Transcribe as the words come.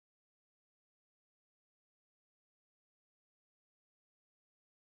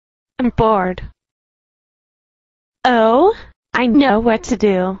I'm bored. Oh, I know what to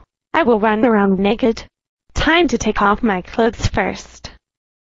do. I will run around naked. Time to take off my clothes first.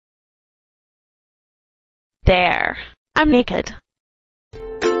 There, I'm naked.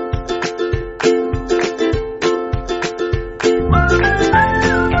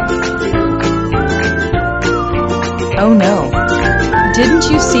 Oh no!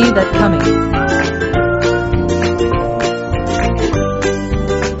 Didn't you see that coming?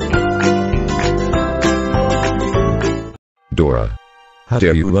 Dora. How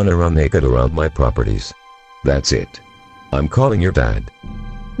dare you run around naked around my properties? That's it. I'm calling your dad.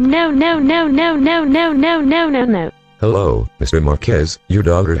 No, no, no, no, no, no, no, no, no, no. Hello, Mr. Marquez, your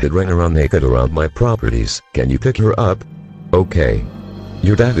daughter had run around naked around my properties. Can you pick her up? Okay.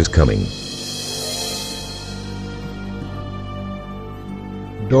 Your dad is coming.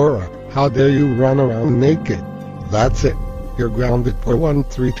 Dora, how dare you run around naked? That's it. You're grounded for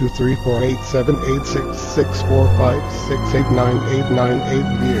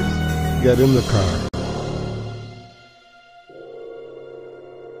 13234878664568989 years. Get in the car.